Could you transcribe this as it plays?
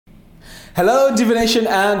Hello Divination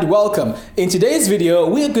and welcome. In today's video,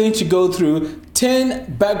 we are going to go through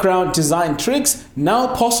 10 background design tricks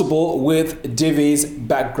now possible with Divi's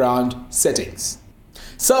background settings.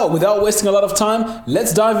 So without wasting a lot of time,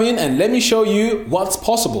 let's dive in and let me show you what's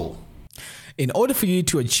possible. In order for you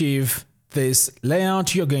to achieve this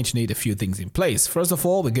layout, you're going to need a few things in place. First of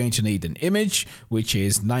all, we're going to need an image, which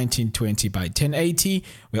is 1920 by 1080.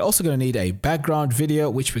 We're also going to need a background video,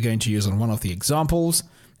 which we're going to use on one of the examples.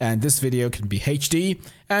 And this video can be HD.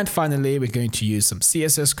 And finally, we're going to use some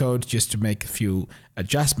CSS code just to make a few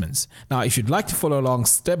adjustments. Now, if you'd like to follow along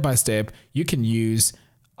step by step, you can use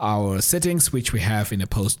our settings, which we have in a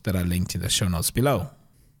post that are linked in the show notes below.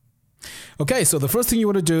 Okay, so the first thing you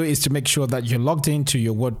want to do is to make sure that you're logged into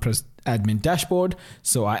your WordPress admin dashboard.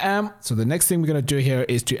 So I am. So the next thing we're going to do here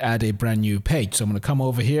is to add a brand new page. So I'm going to come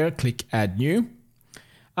over here, click add new.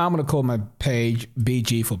 I'm going to call my page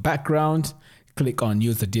BG for background. Click on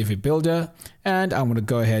use the Divi builder, and I'm going to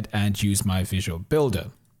go ahead and use my visual builder.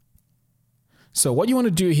 So what you want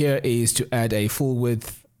to do here is to add a full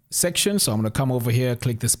width section. So I'm going to come over here,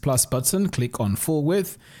 click this plus button, click on full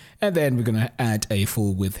width, and then we're going to add a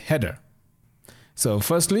full width header. So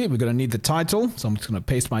firstly, we're going to need the title. So I'm just going to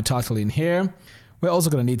paste my title in here. We're also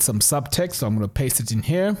going to need some subtext. So I'm going to paste it in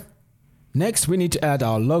here. Next, we need to add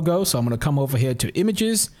our logo. So I'm going to come over here to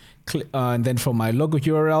images, and then from my logo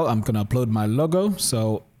URL, I'm going to upload my logo.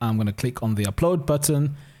 So I'm going to click on the upload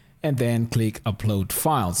button and then click upload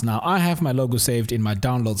files. Now I have my logo saved in my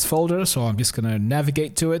downloads folder. So I'm just going to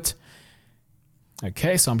navigate to it.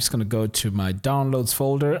 Okay, so I'm just going to go to my downloads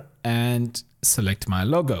folder and select my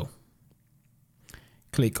logo.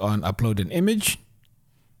 Click on upload an image.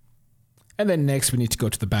 And then next we need to go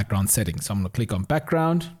to the background settings. So I'm going to click on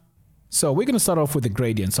background. So we're going to start off with the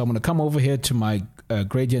gradient. So I'm going to come over here to my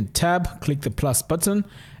gradient tab, click the plus button.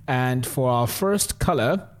 And for our first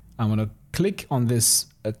color, I'm going to click on this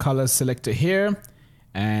color selector here.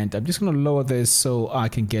 And I'm just going to lower this so I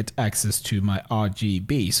can get access to my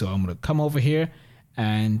RGB. So I'm going to come over here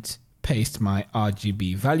and paste my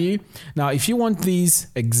RGB value. Now, if you want these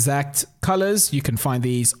exact colors, you can find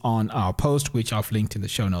these on our post, which I've linked in the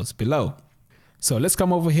show notes below. So let's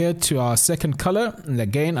come over here to our second color. And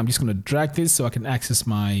again, I'm just going to drag this so I can access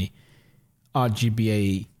my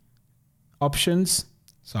RGBA options.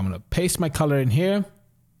 So I'm going to paste my color in here.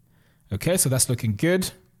 Okay, so that's looking good.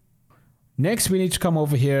 Next, we need to come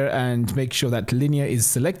over here and make sure that linear is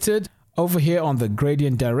selected. Over here on the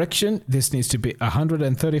gradient direction, this needs to be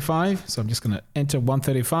 135. So I'm just going to enter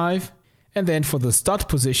 135. And then for the start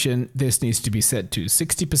position, this needs to be set to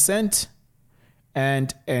 60%.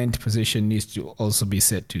 And end position needs to also be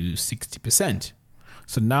set to 60%.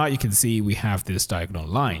 So now you can see we have this diagonal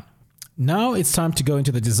line. Now it's time to go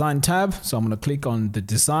into the design tab. So I'm going to click on the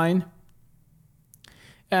design.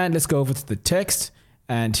 And let's go over to the text.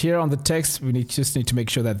 And here on the text, we just need to make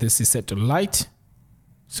sure that this is set to light,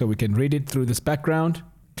 so we can read it through this background.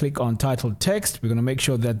 Click on title text. We're going to make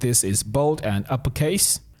sure that this is bold and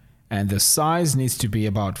uppercase. And the size needs to be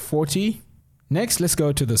about 40. Next, let's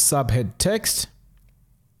go to the subhead text.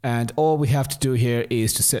 And all we have to do here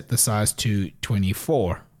is to set the size to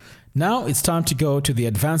 24. Now it's time to go to the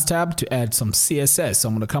advanced tab to add some CSS. So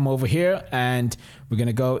I'm going to come over here and we're going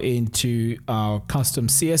to go into our custom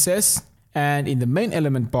CSS. And in the main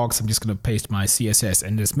element box, I'm just going to paste my CSS.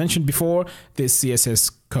 And as mentioned before, this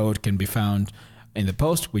CSS code can be found in the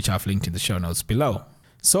post, which I've linked in the show notes below.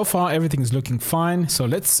 So far, everything is looking fine. So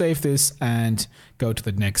let's save this and go to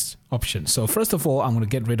the next option. So first of all, I'm going to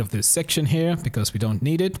get rid of this section here because we don't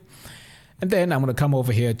need it. And then I'm going to come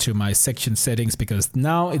over here to my section settings because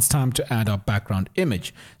now it's time to add our background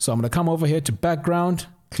image. So I'm going to come over here to background,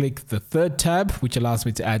 click the third tab, which allows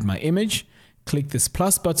me to add my image. Click this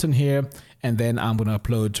plus button here, and then I'm going to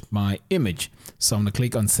upload my image. So I'm going to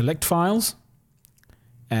click on select files,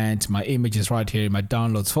 and my image is right here in my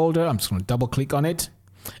downloads folder. I'm just going to double click on it,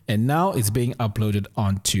 and now it's being uploaded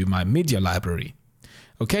onto my media library.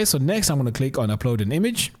 Okay, so next I'm going to click on upload an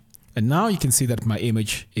image, and now you can see that my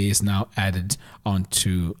image is now added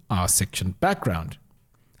onto our section background.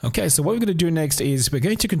 Okay, so what we're going to do next is we're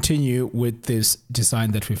going to continue with this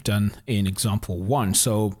design that we've done in example 1.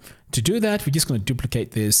 So to do that, we're just going to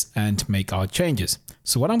duplicate this and make our changes.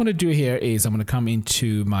 So what I'm going to do here is I'm going to come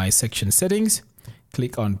into my section settings,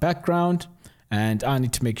 click on background, and I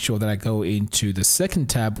need to make sure that I go into the second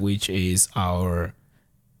tab, which is our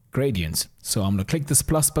gradients. So I'm going to click this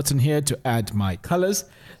plus button here to add my colors.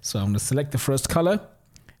 So I'm going to select the first color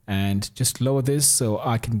and just lower this so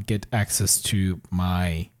I can get access to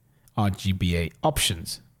my RGBA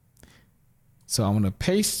options. So I'm going to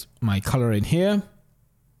paste my color in here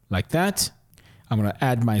like that. I'm going to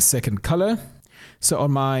add my second color. So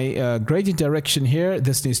on my gradient direction here,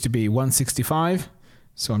 this needs to be 165.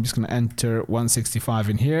 So I'm just going to enter 165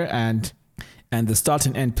 in here, and the start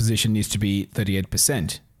and end position needs to be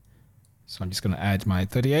 38%. So I'm just going to add my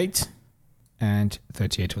 38 and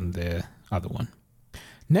 38 on the other one.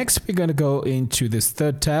 Next, we're going to go into this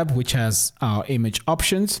third tab, which has our image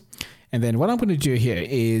options. And then what I'm going to do here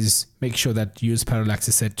is make sure that use parallax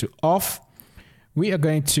is set to off. We are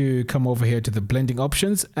going to come over here to the blending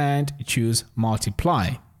options and choose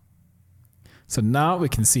multiply. So now we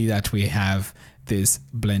can see that we have this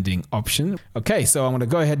blending option. Okay, so I'm going to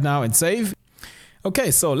go ahead now and save.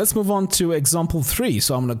 Okay, so let's move on to example 3.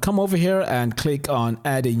 So I'm going to come over here and click on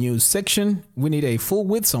add a new section. We need a full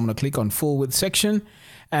width, so I'm going to click on full width section,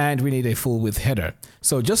 and we need a full width header.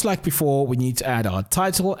 So just like before, we need to add our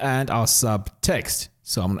title and our subtext.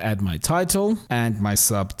 So I'm going to add my title and my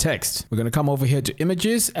subtext. We're going to come over here to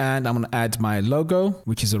images, and I'm going to add my logo,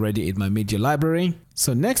 which is already in my media library.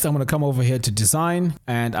 So next I'm going to come over here to design,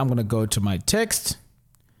 and I'm going to go to my text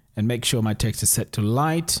and make sure my text is set to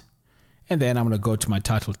light. And then I'm going to go to my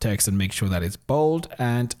title text and make sure that it's bold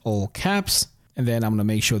and all caps. And then I'm going to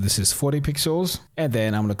make sure this is 40 pixels. And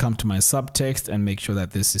then I'm going to come to my subtext and make sure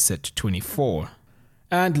that this is set to 24.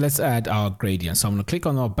 And let's add our gradient. So I'm going to click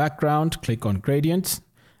on our background, click on gradient.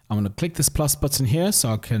 I'm going to click this plus button here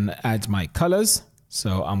so I can add my colors.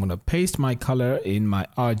 So I'm going to paste my color in my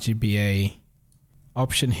RGBA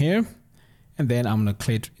option here. And then I'm going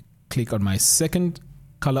to click on my second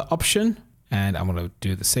color option. And I'm going to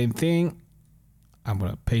do the same thing. I'm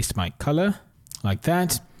going to paste my color like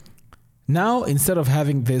that. Now, instead of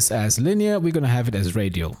having this as linear, we're going to have it as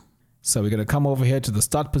radial. So we're going to come over here to the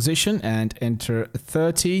start position and enter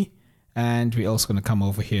 30. And we're also going to come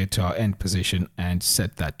over here to our end position and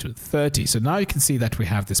set that to 30. So now you can see that we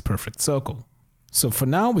have this perfect circle. So for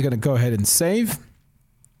now, we're going to go ahead and save.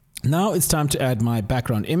 Now it's time to add my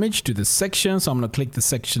background image to this section. So I'm going to click the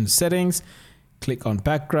section settings, click on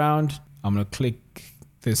background. I'm going to click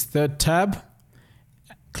this third tab,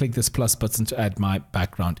 click this plus button to add my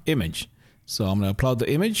background image. So I'm going to upload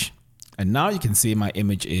the image, and now you can see my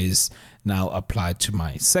image is now applied to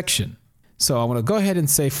my section. So I'm going to go ahead and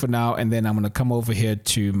save for now, and then I'm going to come over here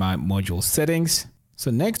to my module settings.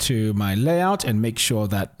 So next to my layout, and make sure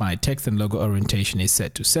that my text and logo orientation is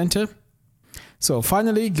set to center. So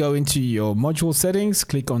finally, go into your module settings,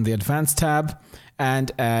 click on the advanced tab,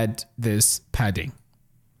 and add this padding.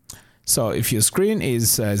 So if your screen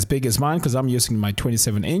is as big as mine, because I'm using my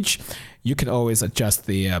 27-inch, you can always adjust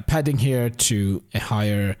the padding here to a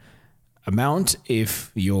higher amount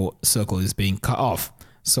if your circle is being cut off.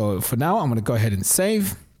 So for now, I'm going to go ahead and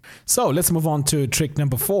save. So let's move on to trick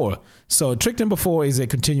number 4. So trick number 4 is a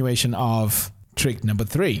continuation of trick number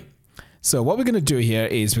 3. So what we're going to do here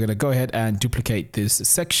is we're going to go ahead and duplicate this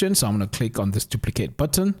section. So I'm going to click on this duplicate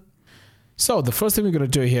button. So the first thing we're going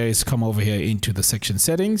to do here is come over here into the section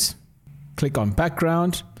settings. Click on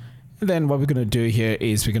background, and then what we're going to do here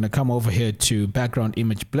is we're going to come over here to background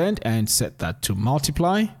image blend and set that to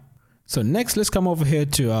multiply. So next, let's come over here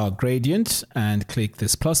to our gradient and click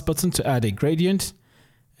this plus button to add a gradient.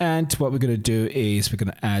 And what we're going to do is we're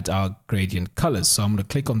going to add our gradient colors. So I'm going to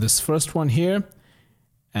click on this first one here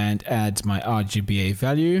and add my RGBA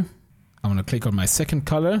value. I'm going to click on my second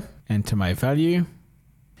color, enter my value,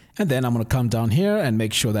 and then I'm going to come down here and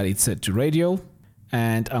make sure that it's set to radial.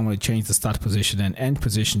 And I'm going to change the start position and end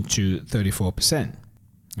position to 34%.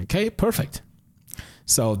 Okay, perfect.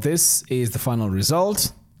 So this is the final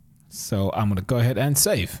result. So I'm going to go ahead and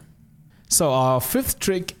save. So our fifth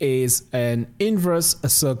trick is an inverse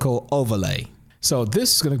circle overlay. So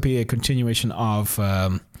this is going to be a continuation of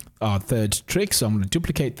our third trick. So I'm going to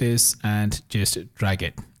duplicate this and just drag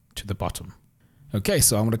it to the bottom. Okay,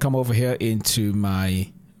 so I'm going to come over here into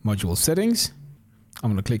my module settings. I'm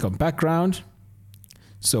going to click on background.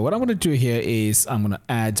 So what I'm going to do here is I'm going to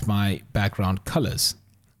add my background colors.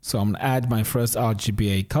 So I'm going to add my first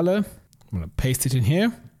RGBA color. I'm going to paste it in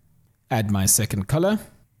here. Add my second color.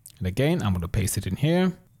 And again, I'm going to paste it in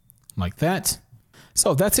here like that.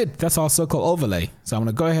 So that's it. That's our circle overlay. So I'm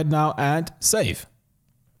going to go ahead now and save.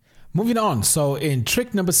 Moving on. So in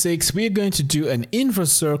trick number 6, we're going to do an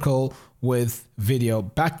inverse circle with video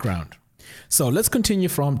background. So let's continue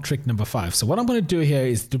from trick number 5. So what I'm going to do here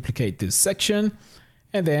is duplicate this section.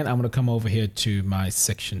 And then I'm going to come over here to my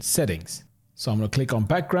section settings. So I'm going to click on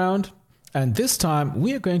background. And this time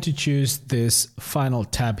we are going to choose this final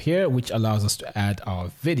tab here, which allows us to add our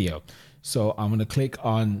video. So I'm going to click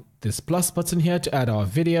on this plus button here to add our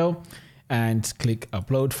video and click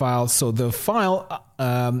upload file. So the file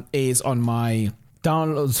is on my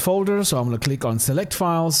downloads folder. So I'm going to click on select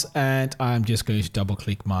files and I'm just going to double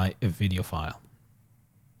click my video file.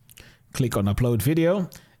 Click on upload video.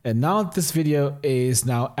 And now this video is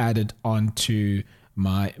now added onto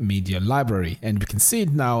my media library and we can see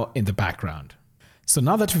it now in the background. So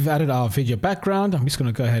now that we've added our video background, I'm just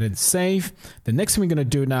going to go ahead and save. The next thing we're going to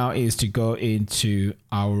do now is to go into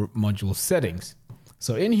our module settings.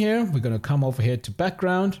 So in here, we're going to come over here to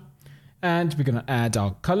background and we're going to add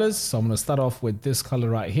our colors. So I'm going to start off with this color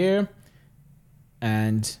right here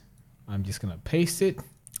and I'm just going to paste it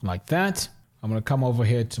like that. I'm going to come over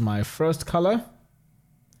here to my first color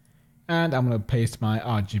and I'm going to paste my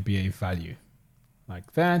RGBA value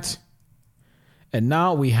like that. And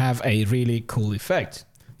now we have a really cool effect.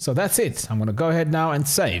 So that's it. I'm going to go ahead now and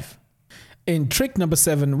save. In trick number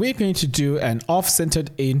 7, we're going to do an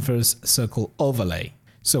off-centered inverse circle overlay.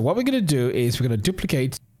 So what we're going to do is we're going to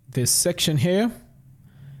duplicate this section here.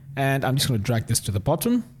 And I'm just going to drag this to the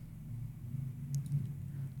bottom.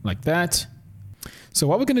 Like that. So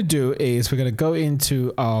what we're going to do is we're going to go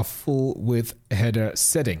into our full width header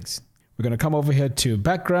settings. We're going to come over here to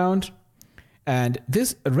background. And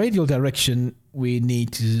this radial direction, we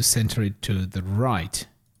need to center it to the right,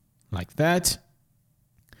 like that.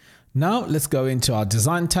 Now let's go into our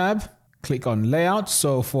design tab, click on layout.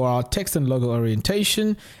 So for our text and logo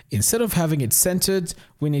orientation, instead of having it centered,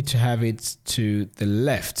 we need to have it to the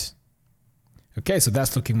left. Okay, so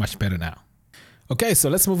that's looking much better now. Okay, so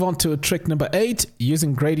let's move on to trick number 8,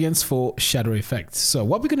 using gradients for shadow effects. So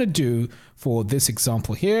what we're going to do for this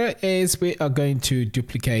example here is we are going to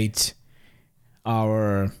duplicate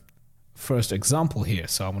our first example here.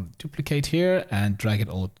 So I'm going to duplicate here and drag it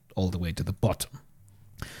all the way to the bottom.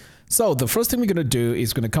 So the first thing we're going to do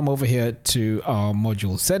is going to come over here to our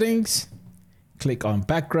module settings, click on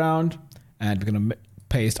background, and we're going to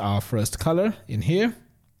paste our first color in here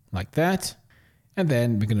like that. And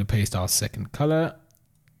then we're going to paste our second color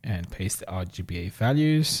and paste the RGBA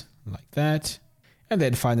values like that. And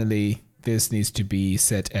then finally, this needs to be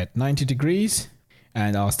set at 90 degrees.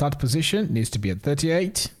 And our start position needs to be at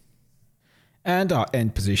 38. And our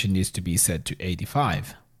end position needs to be set to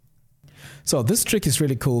 85. So this trick is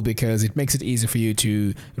really cool because it makes it easy for you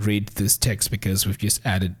to read this text because we've just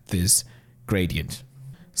added this gradient.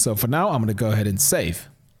 So for now, I'm going to go ahead and save.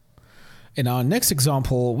 In our next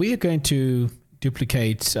example, we are going to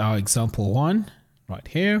duplicate our example 1 right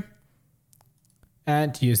here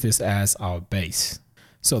and use this as our base.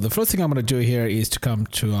 So the first thing I'm going to do here is to come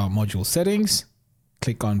to our module settings,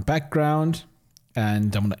 click on background,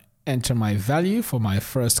 and I'm going to enter my value for my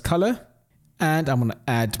first color. And I'm going to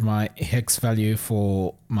add my hex value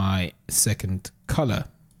for my second color.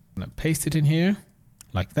 I'm going to paste it in here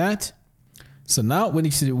like that. So now we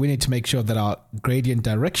need to make sure that our gradient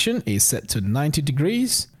direction is set to 90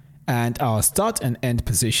 degrees and our start and end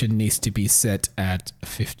position needs to be set at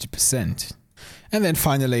 50%. And then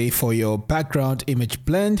finally, for your background image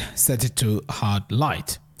blend, set it to hard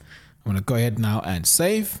light. I'm going to go ahead now and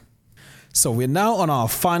save. So we're now on our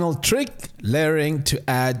final trick, layering to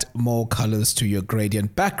add more colors to your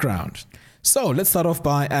gradient background. So let's start off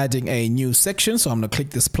by adding a new section. So I'm going to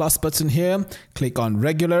click this plus button here, click on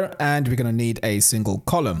regular, and we're going to need a single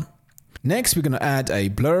column. Next, we're going to add a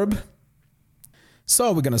blurb.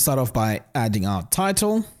 So we're going to start off by adding our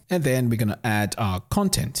title, and then we're going to add our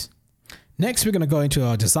content. Next, we're going to go into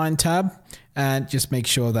our design tab and just make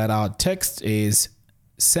sure that our text is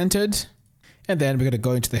centered. And then we're going to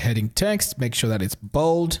go into the heading text, make sure that it's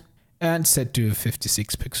bold and set to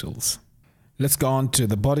 56 pixels. Let's go on to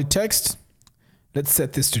the body text. Let's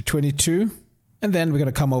set this to 22. And then we're going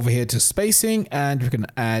to come over here to spacing and we're going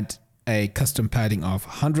to add a custom padding of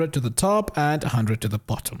 100 to the top and 100 to the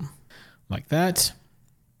bottom, like that.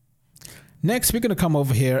 Next, we're going to come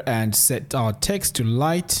over here and set our text to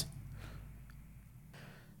light.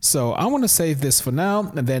 So I want to save this for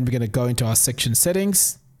now, and then we're going to go into our section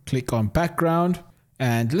settings, click on background,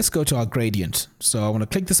 and let's go to our gradient. So I want to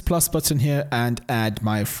click this plus button here and add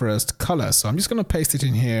my first color. So I'm just going to paste it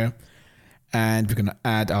in here, and we're going to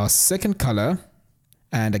add our second color.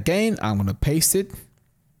 And again, I'm going to paste it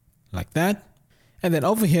like that. And then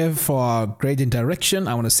over here for our gradient direction,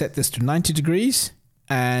 I want to set this to 90 degrees.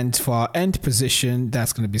 And for our end position,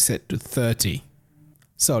 that's going to be set to 30.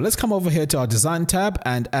 So let's come over here to our design tab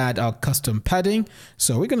and add our custom padding.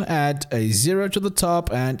 So we're going to add a 0 to the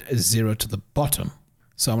top and a 0 to the bottom.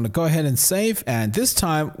 So I'm going to go ahead and save. And this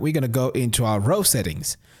time we're going to go into our row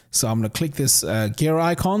settings. So I'm going to click this gear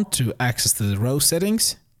icon to access the row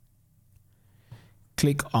settings.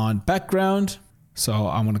 Click on background. So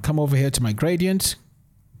I'm going to come over here to my gradient,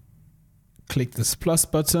 click this plus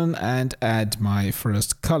button and add my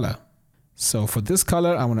first color. So for this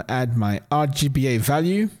color, I want to add my RGBA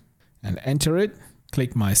value and enter it.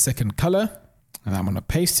 Click my second color and I'm going to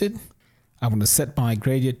paste it. I'm going to set my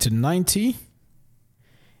gradient to 90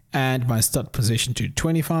 and my start position to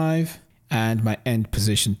 25 and my end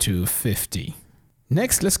position to 50.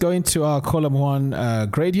 Next, let's go into our column 1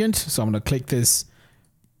 gradient. So I'm going to click this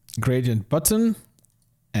gradient button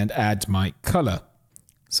and add my color.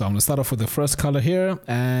 So I'm going to start off with the first color here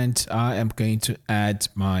and I am going to add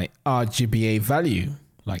my RGBA value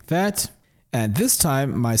like that. And this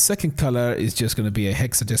time my second color is just going to be a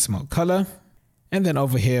hexadecimal color. And then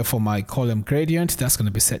over here for my column gradient, that's going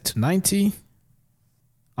to be set to 90.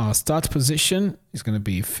 Our start position is going to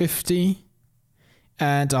be 50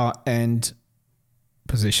 and our end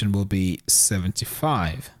position will be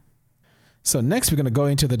 75. So next we're going to go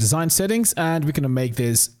into the design settings and we're going to make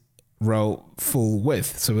this row full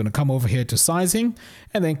width. So we're going to come over here to sizing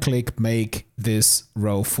and then click make this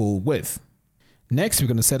row full width. Next we're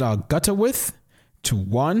going to set our gutter width to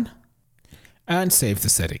 1 and save the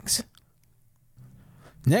settings.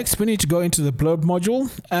 Next, we need to go into the blurb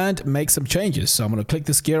module and make some changes. So I'm going to click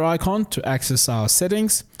this gear icon to access our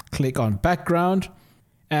settings, click on background,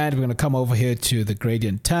 and we're going to come over here to the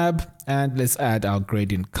gradient tab and let's add our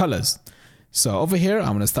gradient colors. So over here, I'm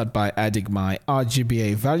going to start by adding my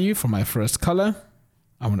RGBA value for my first color.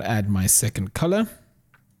 I'm going to add my second color.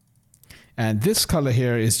 And this color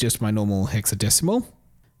here is just my normal hexadecimal.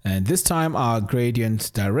 And this time our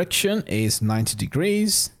gradient direction is 90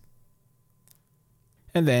 degrees.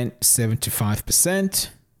 And then 75%.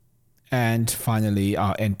 And finally,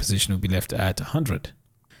 our end position will be left at 100.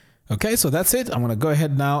 Okay, so that's it. I'm going to go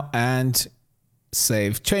ahead now and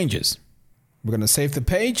save changes. We're going to save the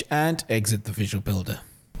page and exit the Visual Builder.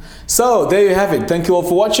 So there you have it. Thank you all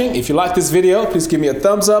for watching. If you like this video, please give me a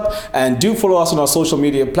thumbs up and do follow us on our social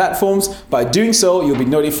media platforms. By doing so, you'll be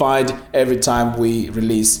notified every time we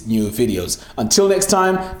release new videos. Until next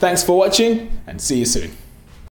time, thanks for watching and see you soon.